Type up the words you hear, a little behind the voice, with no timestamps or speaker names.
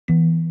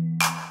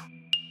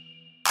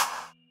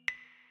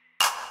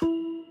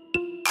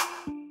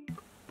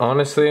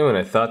Honestly, when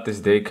I thought this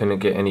day couldn't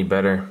get any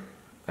better,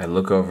 I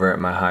look over at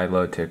my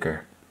high-low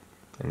ticker,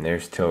 and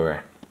there's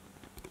Tilray.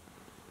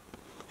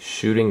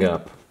 Shooting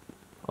up.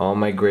 All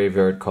my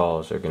graveyard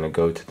calls are gonna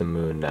go to the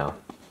moon now.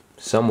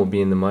 Some will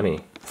be in the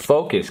money.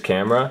 Focus,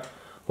 camera.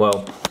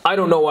 Well, I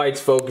don't know why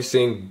it's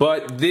focusing,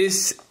 but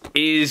this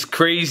is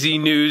crazy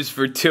news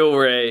for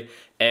Tilray,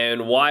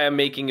 and why I'm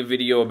making a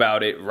video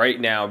about it right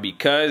now,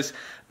 because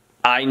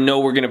I know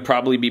we're going to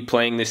probably be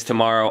playing this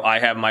tomorrow. I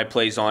have my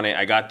plays on it.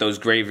 I got those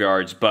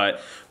graveyards. But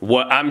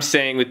what I'm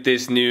saying with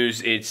this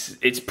news,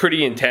 it's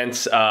pretty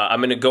intense. I'm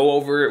going to go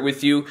over it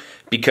with you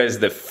because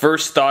the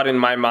first thought in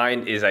my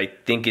mind is I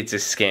think it's a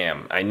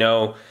scam. I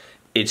know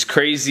it's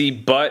crazy,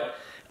 but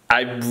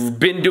I've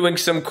been doing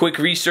some quick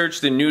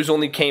research. The news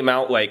only came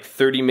out like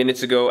 30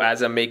 minutes ago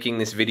as I'm making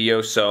this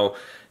video, so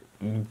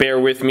bear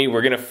with me.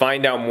 We're going to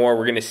find out more.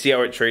 We're going to see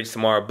how it trades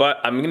tomorrow.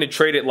 But I'm going to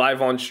trade it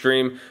live on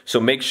stream,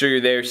 so make sure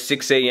you're there,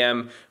 6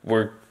 a.m.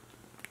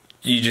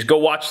 You just go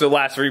watch the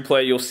last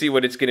replay. You'll see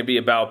what it's going to be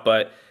about.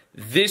 But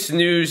this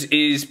news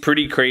is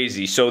pretty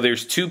crazy. So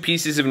there's two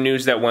pieces of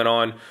news that went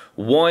on.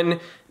 One,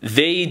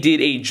 they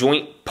did a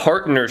joint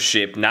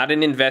partnership, not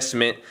an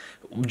investment,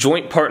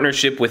 joint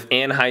partnership with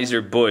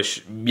Anheuser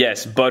Busch.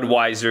 Yes,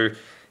 Budweiser.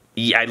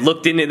 Yeah, I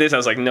looked into this. I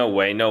was like, no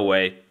way, no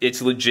way. It's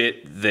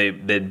legit. The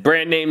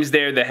brand name's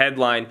there, the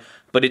headline,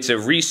 but it's a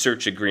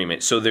research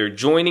agreement. So they're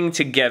joining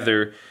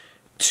together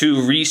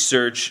to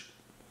research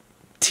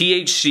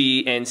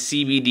THC and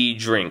CBD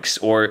drinks.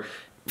 Or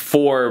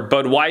for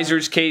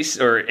Budweiser's case,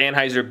 or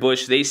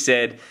Anheuser-Busch, they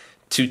said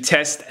to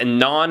test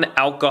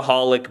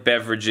non-alcoholic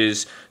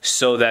beverages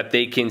so that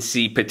they can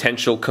see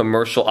potential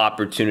commercial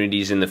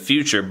opportunities in the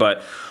future.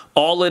 But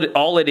all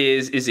it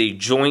is a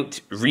joint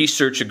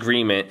research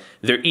agreement.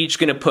 They're each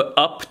going to put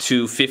up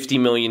to $50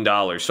 million.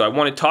 So I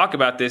want to talk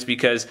about this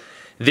because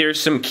there's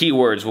some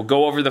keywords. We'll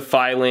go over the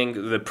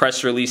filing, the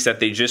press release that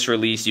they just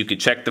released. You could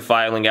check the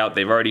filing out.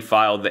 They've already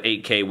filed the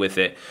 8K with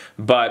it.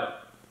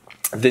 But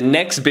the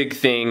next big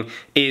thing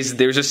is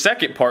there's a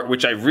second part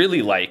which I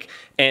really like,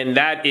 and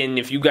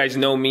if you guys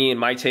know me and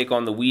my take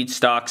on the weed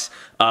stocks,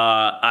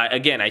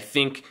 I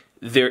think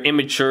they're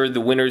immature.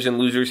 The winners and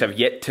losers have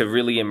yet to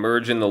really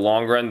emerge in the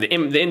long run. The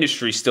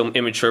industry is still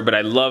immature, but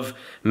I love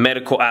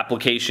medical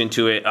application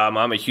to it.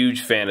 I'm a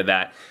huge fan of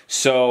that.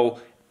 So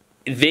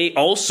they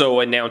also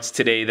announced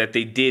today that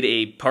they did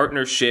a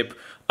partnership,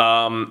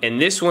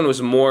 and this one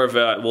was more of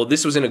a, well,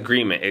 this was an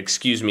agreement,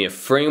 excuse me, a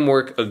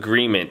framework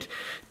agreement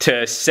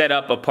to set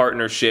up a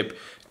partnership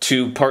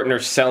to partner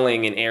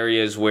selling in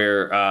areas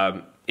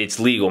where it's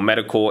legal,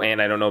 medical,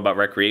 and I don't know about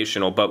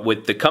recreational, but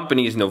with the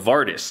company is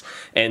Novartis.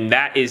 And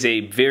that is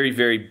a very,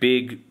 very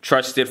big,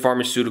 trusted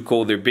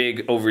pharmaceutical. They're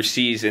big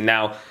overseas. And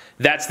now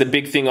that's the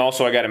big thing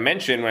also I got to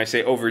mention when I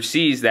say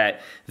overseas,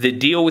 that the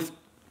deal with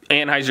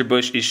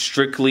Anheuser-Busch is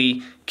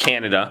strictly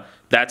Canada.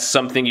 That's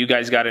something you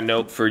guys got to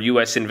note for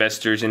U.S.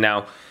 investors. And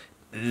now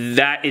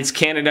that is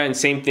Canada, and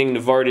same thing,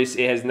 Novartis.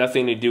 It has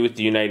nothing to do with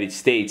the United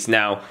States.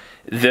 Now,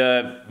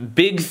 the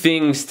big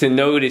things to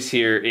notice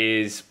here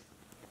is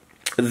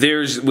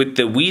with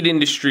the weed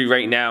industry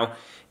right now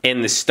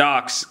and the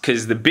stocks,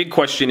 because the big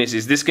question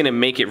is this going to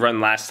make it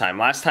run last time?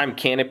 Last time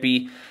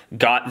Canopy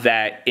got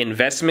that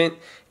investment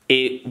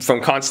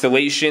from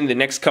Constellation, the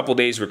next couple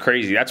days were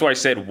crazy. That's why I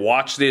said,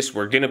 watch this.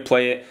 We're going to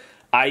play it.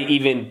 I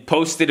even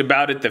posted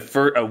about it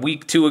a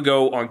week, 2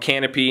 ago on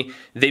Canopy.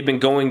 They've been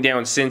going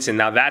down since, and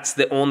now that's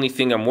the only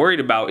thing I'm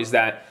worried about, is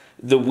that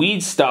the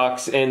weed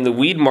stocks and the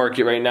weed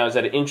market right now is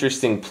at an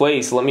interesting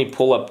place. Let me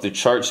pull up the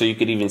chart so you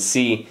could even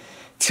see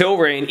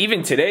Tilray, and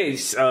even today,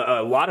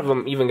 a lot of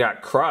them even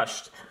got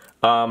crushed.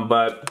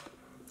 But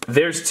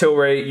there's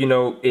Tilray. You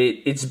know,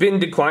 it's been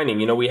declining.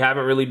 You know, we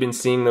haven't really been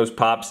seeing those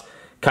pops.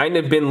 Kind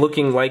of been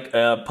looking like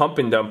a pump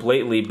and dump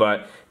lately,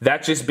 but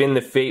that's just been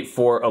the fate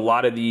for a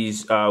lot of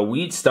these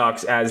weed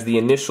stocks. As the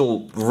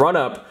initial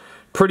run-up,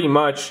 pretty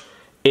much,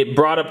 it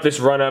brought up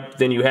this run-up.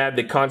 Then you had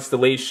the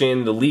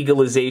Constellation, the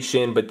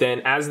legalization, but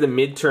then as the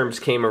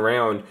midterms came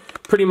around,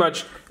 pretty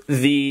much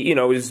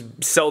it was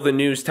sell the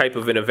news type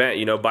of an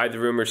event, buy the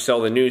rumors,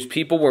 sell the news.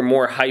 People were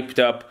more hyped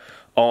up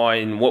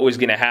on what was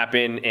going to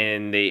happen,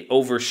 and they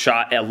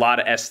overshot a lot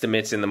of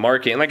estimates in the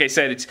market. And like I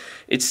said,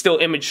 it's still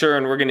immature,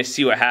 and we're going to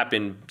see what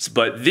happens.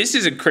 But this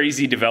is a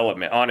crazy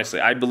development,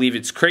 honestly. I believe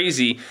it's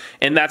crazy,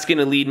 and that's going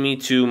to lead me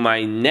to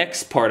my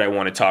next part I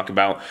want to talk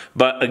about.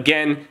 But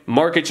again,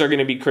 markets are going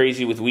to be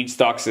crazy with weed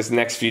stocks this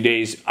next few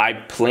days. I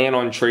plan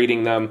on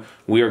trading them.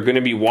 We are going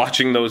to be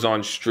watching those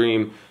on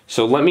stream.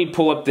 So let me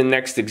pull up the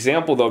next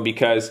example, though,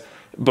 because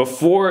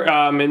before,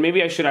 and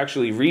maybe I should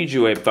actually read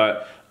you it,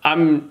 but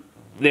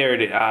there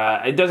it is.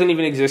 It doesn't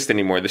even exist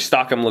anymore, the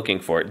stock I'm looking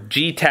for,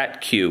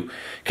 GTATQ.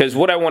 Because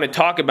what I want to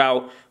talk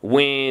about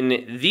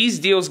when these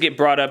deals get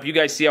brought up, you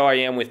guys see how I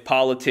am with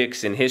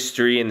politics and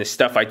history and the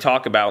stuff I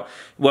talk about.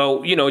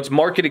 Well, you know, it's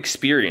market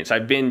experience.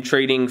 I've been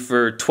trading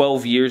for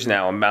 12 years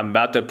now. I'm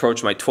about to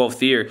approach my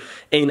 12th year,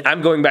 and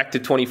I'm going back to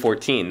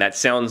 2014. That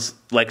sounds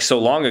like so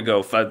long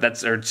ago,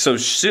 or so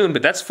soon,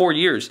 but that's 4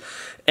 years.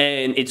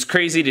 And it's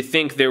crazy to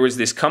think there was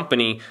this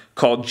company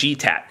called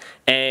GTAT.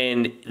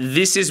 And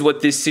this is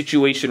what this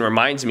situation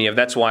reminds me of.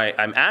 That's why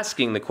I'm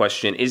asking the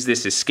question, is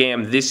this a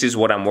scam? This is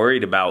what I'm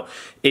worried about,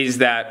 is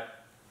that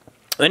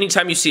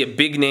anytime you see a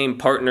big name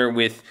partner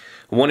with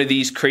one of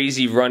these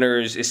crazy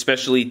runners,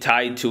 especially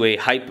tied to a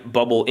hype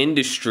bubble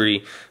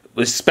industry,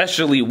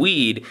 especially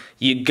weed,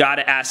 you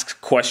gotta ask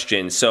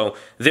questions. So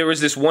there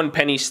was this one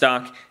penny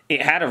stock,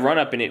 it had a run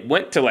up and it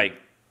went to like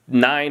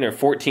 9 or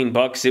 14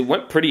 bucks. It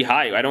went pretty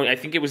high. I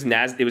think it was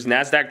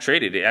NASDAQ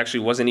traded. It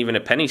actually wasn't even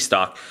a penny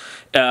stock.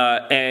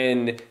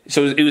 And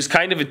so it was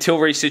kind of a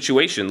Tilray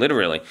situation,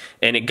 literally.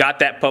 And it got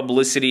that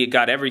publicity, it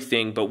got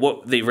everything, but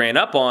what they ran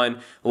up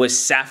on was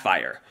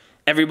Sapphire.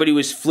 Everybody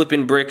was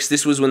flipping bricks.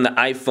 This was when the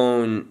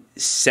iPhone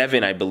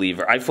 7, I believe,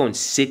 or iPhone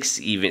 6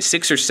 even,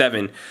 6 or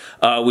 7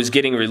 was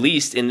getting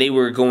released, and they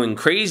were going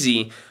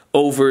crazy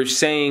over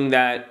saying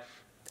that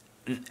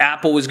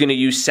Apple was going to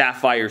use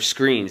Sapphire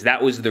screens.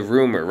 That was the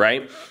rumor,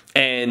 right?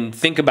 And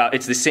think about,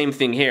 it's the same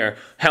thing here.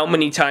 How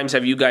many times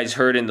have you guys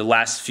heard in the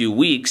last few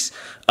weeks,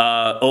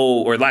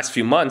 or last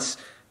few months,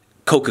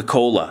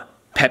 Coca-Cola,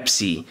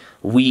 Pepsi,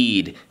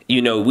 weed?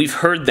 You know, we've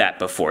heard that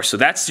before. So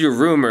that's your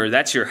rumor,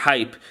 that's your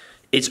hype.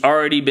 It's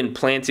already been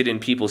planted in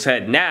people's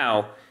head.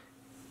 Now,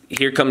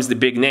 here comes the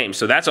big name.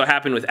 So that's what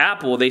happened with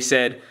Apple. They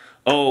said,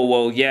 oh,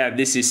 well, yeah,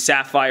 this is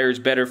Sapphire's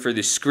better for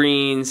the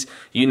screens.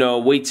 You know,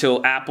 wait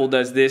till Apple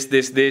does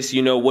this.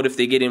 You know, what if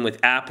they get in with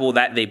Apple?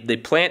 That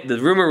the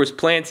rumor was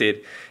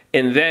planted.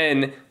 And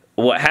then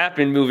what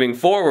happened moving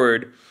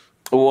forward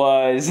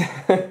was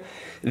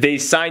they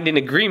signed an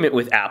agreement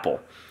with Apple.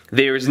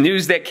 There was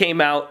news that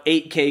came out,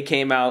 8K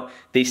came out,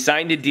 they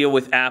signed a deal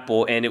with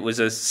Apple, and it was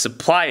a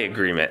supply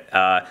agreement.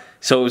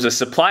 So it was a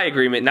supply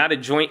agreement, not a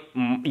joint,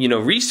 you know,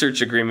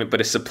 research agreement, but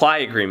a supply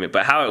agreement.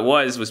 But how it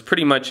was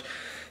pretty much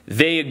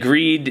they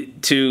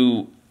agreed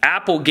to,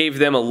 Apple gave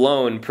them a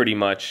loan pretty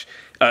much.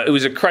 It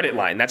was a credit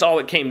line. That's all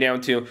it came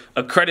down to.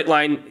 A credit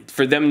line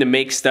for them to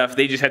make stuff.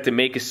 They just had to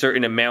make a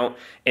certain amount,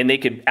 and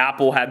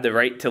Apple had the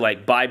right to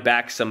like buy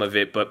back some of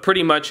it. But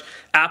pretty much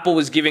Apple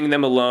was giving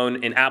them a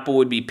loan, and Apple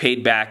would be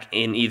paid back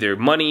in either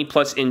money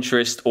plus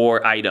interest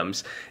or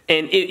items.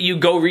 And you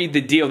go read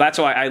the deal. That's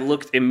why I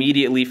looked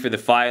immediately for the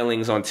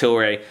filings on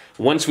Tilray.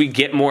 Once we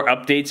get more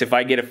updates, if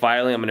I get a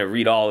filing, I'm going to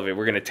read all of it.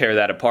 We're going to tear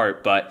that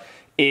apart. But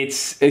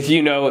it's,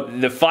 you know,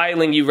 the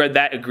filing, you read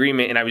that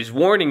agreement, and I was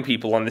warning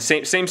people on the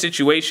same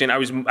situation.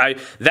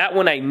 That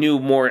one I knew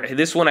more.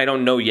 This one I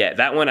don't know yet.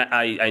 That one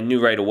I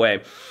knew right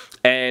away.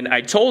 And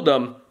I told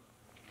them,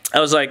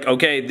 I was like,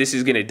 okay, this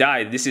is going to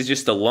die. This is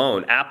just a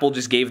loan. Apple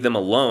just gave them a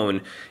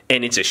loan,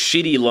 and it's a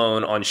shitty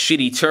loan on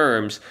shitty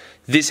terms.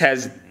 This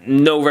has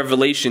no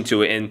revelation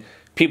to it. And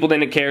people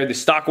didn't care. The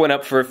stock went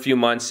up for a few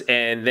months,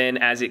 and then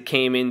as it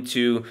came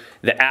into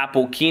the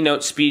Apple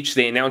keynote speech,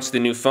 they announced the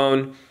new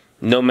phone.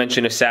 No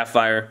mention of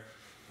Sapphire.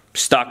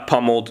 Stock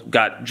pummeled,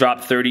 got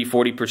dropped 30,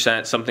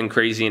 40%, something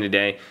crazy in a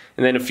day.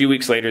 And then a few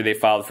weeks later, they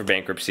filed for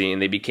bankruptcy,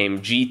 and they became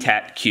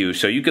GTATQ.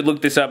 So you could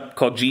look this up,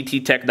 called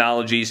GT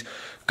Technologies.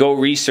 Go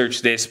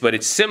research this, but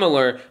it's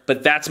similar.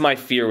 But that's my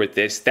fear with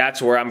this.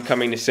 That's where I'm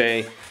coming to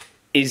say,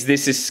 is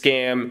this a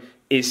scam?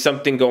 Is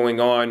something going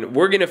on?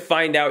 We're going to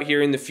find out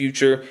here in the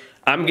future.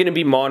 I'm going to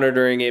be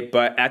monitoring it,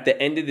 but at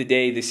the end of the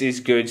day, this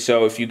is good.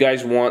 So if you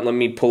guys want, let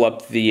me pull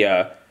up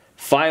the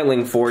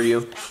filing for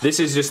you. This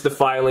is just the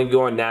filing,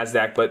 go on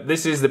NASDAQ, but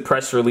this is the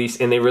press release,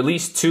 and they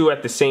released 2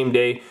 at the same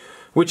day,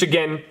 which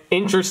again,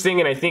 interesting,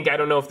 and I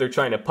don't know if they're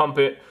trying to pump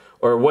it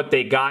or what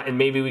they got, and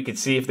maybe we could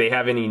see if they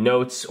have any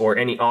notes or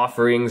any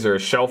offerings or a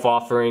shelf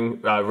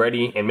offering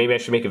ready, and maybe I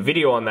should make a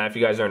video on that if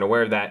you guys aren't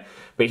aware of that.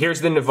 But here's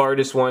the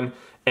Novartis one,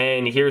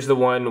 and here's the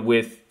one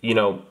with, you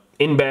know,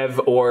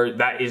 InBev, or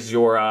that is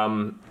your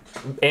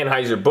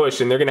Anheuser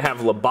Busch, and they're gonna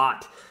have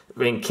Labatt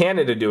in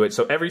Canada do it.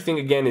 So everything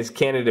again is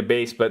Canada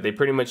based, but they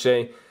pretty much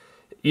say,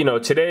 you know,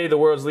 today the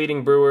world's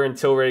leading brewer and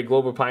Tilray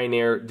global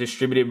pioneer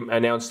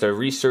announced a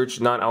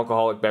research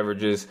non-alcoholic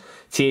beverages,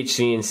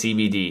 THC and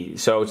CBD.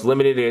 So it's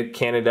limited to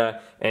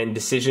Canada, and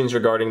decisions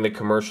regarding the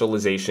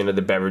commercialization of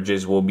the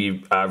beverages will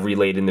be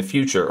relayed in the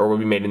future, or will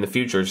be made in the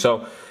future.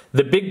 So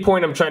the big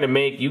point I'm trying to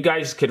make, you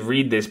guys could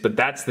read this, but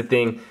that's the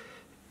thing.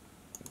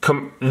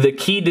 The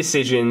key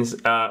decisions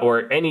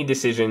or any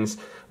decisions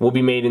will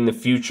be made in the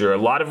future. A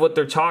lot of what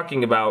they're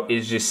talking about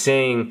is just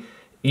saying,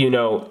 you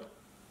know,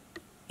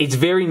 it's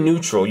very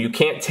neutral. You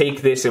can't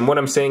take this, and what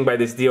I'm saying by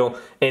this deal,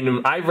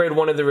 and I read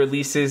one of the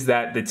releases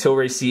that the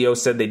Tilray CEO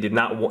said they did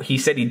not, he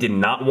said he did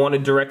not want a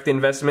direct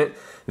investment.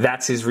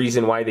 That's his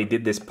reason why they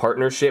did this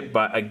partnership.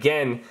 But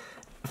again,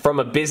 from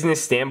a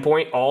business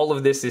standpoint, all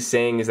of this is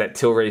saying is that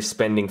Tilray is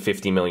spending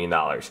 $50 million.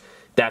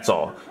 That's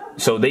all.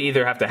 So they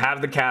either have to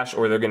have the cash,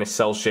 or they're going to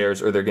sell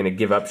shares, or they're going to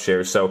give up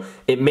shares. So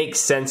it makes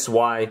sense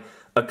why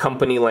a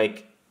company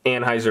like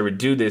Anheuser would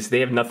do this, they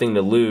have nothing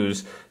to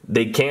lose.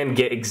 They can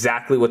get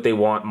exactly what they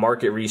want,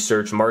 market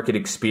research, market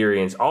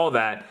experience, all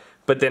that.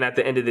 But then at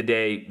the end of the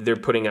day, they're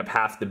putting up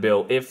half the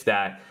bill, if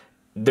that.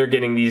 They're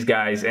getting these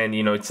guys, and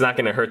it's not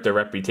going to hurt their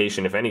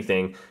reputation, if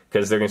anything,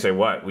 because they're going to say,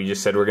 what? We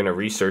just said we're going to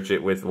research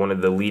it with one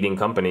of the leading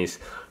companies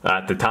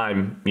at the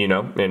time,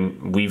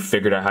 and we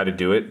figured out how to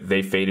do it.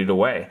 They faded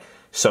away.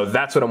 So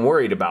that's what I'm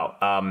worried about.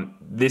 I'm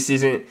going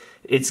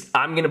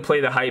to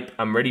play the hype.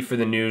 I'm ready for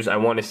the news. I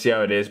want to see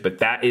how it is, but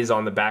that is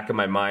on the back of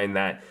my mind,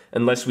 that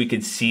unless we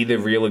could see the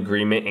real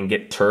agreement and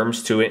get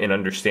terms to it and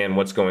understand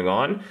what's going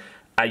on,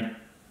 I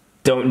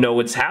don't know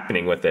what's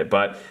happening with it.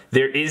 But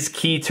there is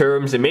key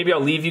terms, and maybe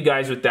I'll leave you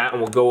guys with that,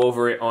 and we'll go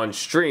over it on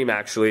stream,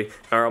 actually,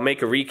 or I'll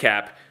make a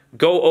recap.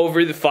 Go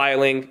over the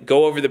filing,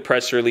 go over the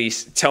press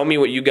release, tell me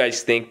what you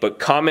guys think, but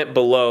comment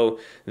below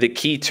the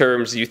key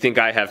terms you think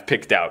I have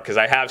picked out, because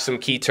I have some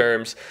key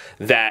terms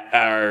that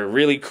are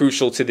really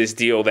crucial to this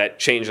deal that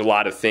change a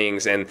lot of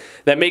things and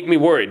that make me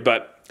worried.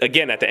 But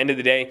again, at the end of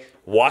the day,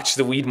 watch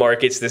the weed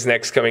markets this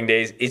next coming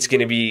days. It's going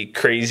to be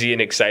crazy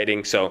and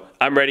exciting. So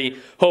I'm ready.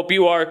 Hope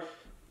you are.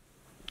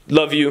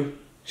 Love you.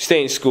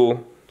 Stay in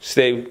school.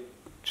 Stay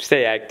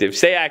active.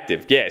 Stay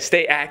active. Yeah,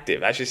 stay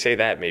active. I should say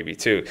that maybe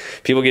too.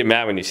 People get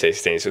mad when you say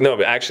stay in school. No,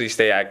 but actually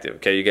stay active.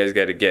 Okay, you guys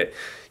got to get,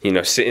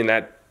 sitting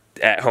at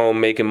home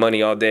making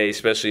money all day,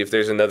 especially if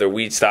there's another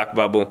weed stock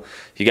bubble.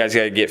 You guys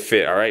got to get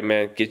fit. All right,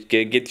 man.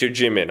 Get your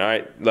gym in. All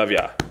right. Love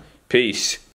y'all. Peace.